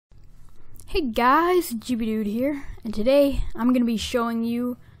Hey guys, GB Dude here, and today I'm gonna be showing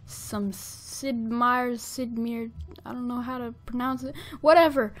you some Sid Meier, I don't know how to pronounce it,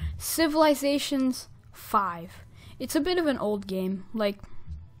 whatever, Civilizations 5. It's a bit of an old game, like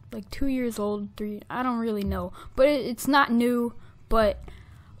 2 years old, 3, I don't really know, but it's not new, but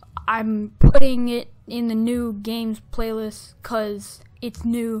I'm putting it in the new games playlist because it's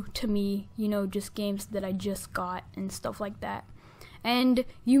new to me, you know, just games that I just got and stuff like that. And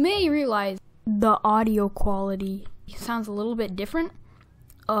you may realize the audio quality sounds a little bit different.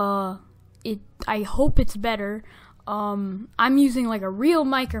 I hope it's better. I'm using like a real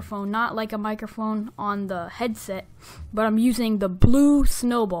microphone, not like a microphone on the headset, but I'm using the blue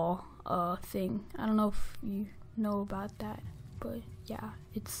snowball thing. I don't know if you know about that, but yeah,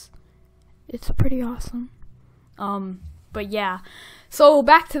 it's pretty awesome. But yeah, so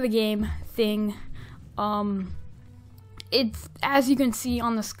back to the game thing. It's, as you can see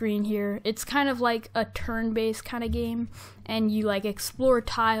on the screen here, it's kind of like a turn-based kind of game, and you like explore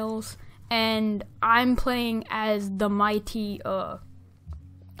tiles, and I'm playing as the mighty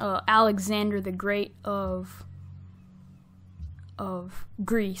Alexander the Great of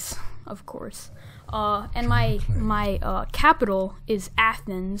Greece, of course. And my capital is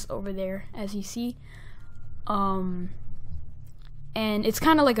Athens over there, as you see. And it's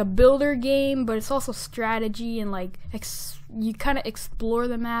kind of like a builder game, but it's also strategy, and like you kind of explore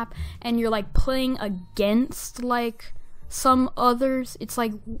the map, and you're like playing against like some others. It's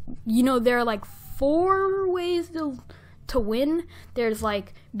like, you know, there are like 4 ways to win. There's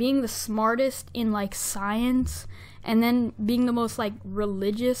like being the smartest in like science, and then being the most like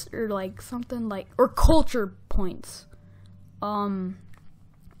religious, or like something like, or culture points. And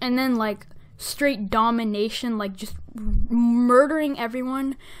then like straight domination, like just murdering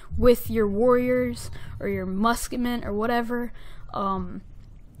everyone with your warriors or your musketmen or whatever,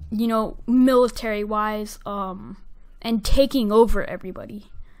 you know, military wise, and taking over everybody.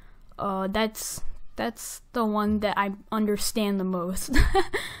 That's the one that I understand the most.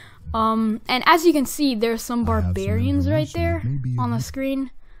 And as you can see, there's some barbarians right there on the screen.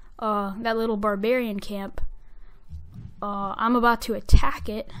 That little barbarian camp. I'm about to attack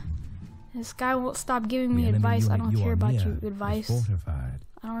it. This guy won't stop giving me advice. I don't care about your advice.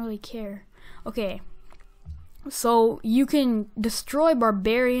 I don't really care. Okay. So you can destroy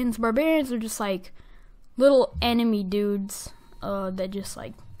barbarians. Barbarians are just like little enemy dudes that just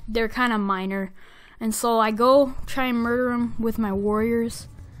like, they're kind of minor. And so I go try and murder them with my warriors.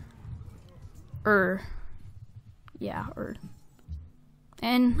 And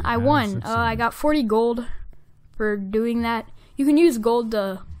I won. I got 40 gold for doing that. You can use gold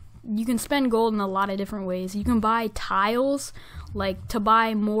you can spend gold in a lot of different ways. You can buy tiles, like to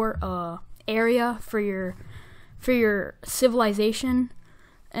buy more area for your civilization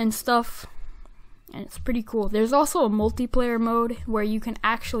and stuff, and it's pretty cool. There's also a multiplayer mode where you can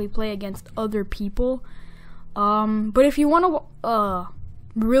actually play against other people. But if you want to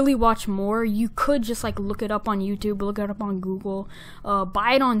really watch more, you could just like look it up on YouTube, look it up on Google,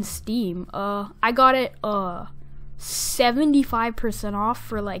 buy it on Steam. I got it 75% off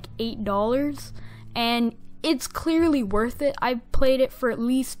for like $8, and it's clearly worth it. I played it for at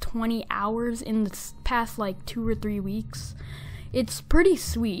least 20 hours in the past like 2 or 3 weeks. It's pretty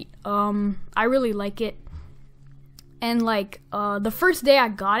sweet. I really like it. And like the first day I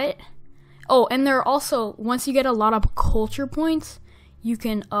got it, oh, and there are also, once you get a lot of culture points, you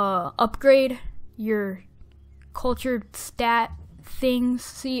can upgrade your culture stat things.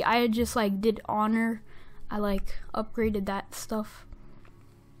 See, I just like did honor. I like upgraded that stuff.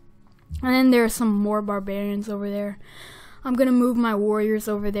 And then there are some more barbarians over there. I'm gonna move my warriors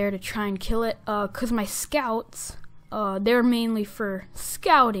over there to try and kill it, cause my scouts, they're mainly for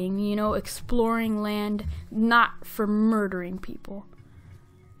scouting, you know, exploring land, not for murdering people.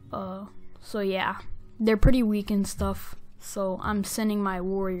 So yeah, they're pretty weak and stuff. So I'm sending my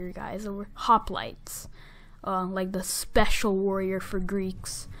warrior guys over, hoplites, like the special warrior for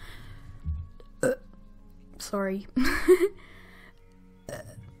Greeks. Sorry.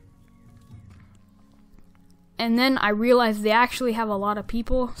 And then I realized they actually have a lot of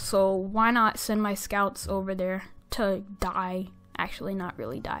people, so why not send my scouts over there to die? Actually, not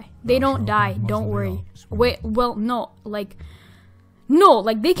really die. They don't die, don't worry. Wait, well, no, like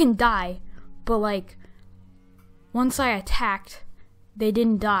they can die, but like once I attacked, they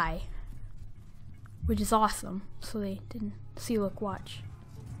didn't die, which is awesome. So they didn't. See, look, watch.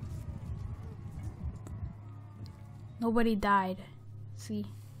 Nobody died, see,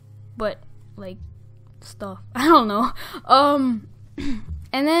 but like stuff, I don't know.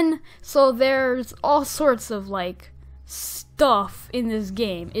 And then so there's all sorts of like stuff in this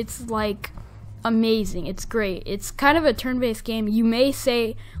game. It's like amazing. It's great. It's kind of a turn-based game. You may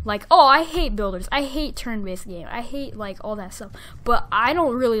say like, oh, I hate builders, I hate turn-based game, I hate like all that stuff, but I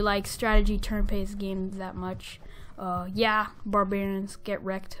don't really like strategy turn-based games that much. Yeah, barbarians get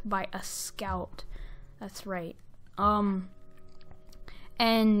wrecked by a scout. That's right.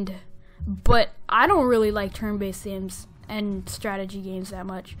 But I don't really like turn-based games and strategy games that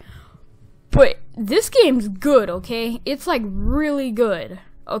much. But this game's good, okay? It's like really good.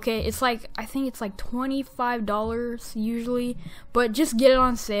 Okay, it's like, I think it's like $25 usually, but just get it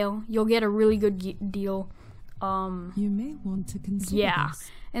on sale. You'll get a really good deal. You may want to consider this.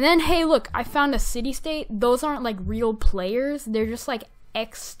 And then, hey, look, I found a city-state. Those aren't like real players. They're just like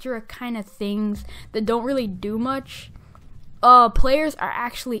extra kind of things that don't really do much. Players are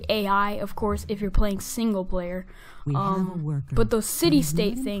actually AI, of course, if you're playing single player. But those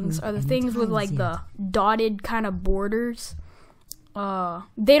city-state things are the things with like the dotted kind of borders.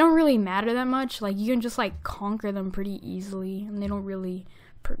 They don't really matter that much. Like, you can just like conquer them pretty easily, and they don't really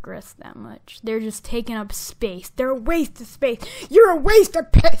progress that much. They're just taking up space. They're a waste of space. You're a waste of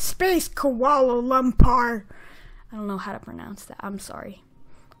space, Kuala Lumpur. I don't know how to pronounce that. I'm sorry.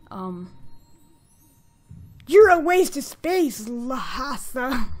 You're a waste of space,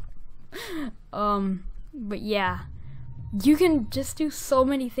 Lhasa. But yeah, you can just do so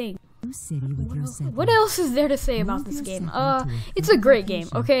many things. What else is there to say about this game? It's a great game,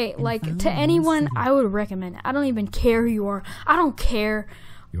 okay? Like, to anyone, I would recommend it. I don't even care who you are. I don't care.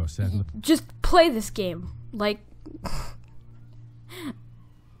 Just play this game. Like,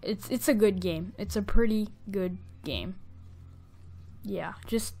 it's a good game. It's a pretty good game. Yeah,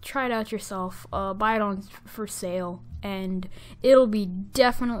 just try it out yourself. Buy it for sale, and it'll be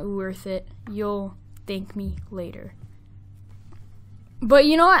definitely worth it. You'll thank me later. But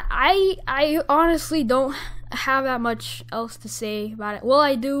you know what? I honestly don't have that much else to say about it. Well,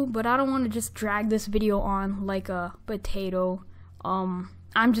 I do, but I don't want to just drag this video on like a potato.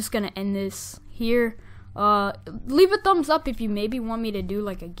 I'm just gonna end this here. Leave a thumbs up if you maybe want me to do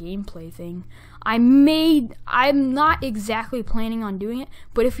like a gameplay thing. I'm not exactly planning on doing it,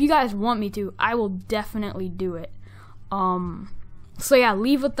 but if you guys want me to, I will definitely do it. So yeah,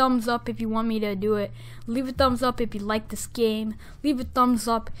 leave a thumbs up if you want me to do it. Leave a thumbs up if you like this game. Leave a thumbs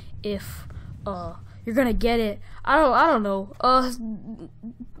up if you're gonna get it. I don't know.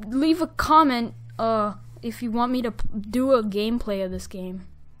 Leave a comment if you want me to do a gameplay of this game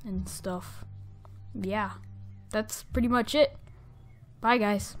and stuff. Yeah, that's pretty much it. Bye,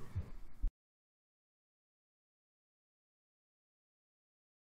 guys.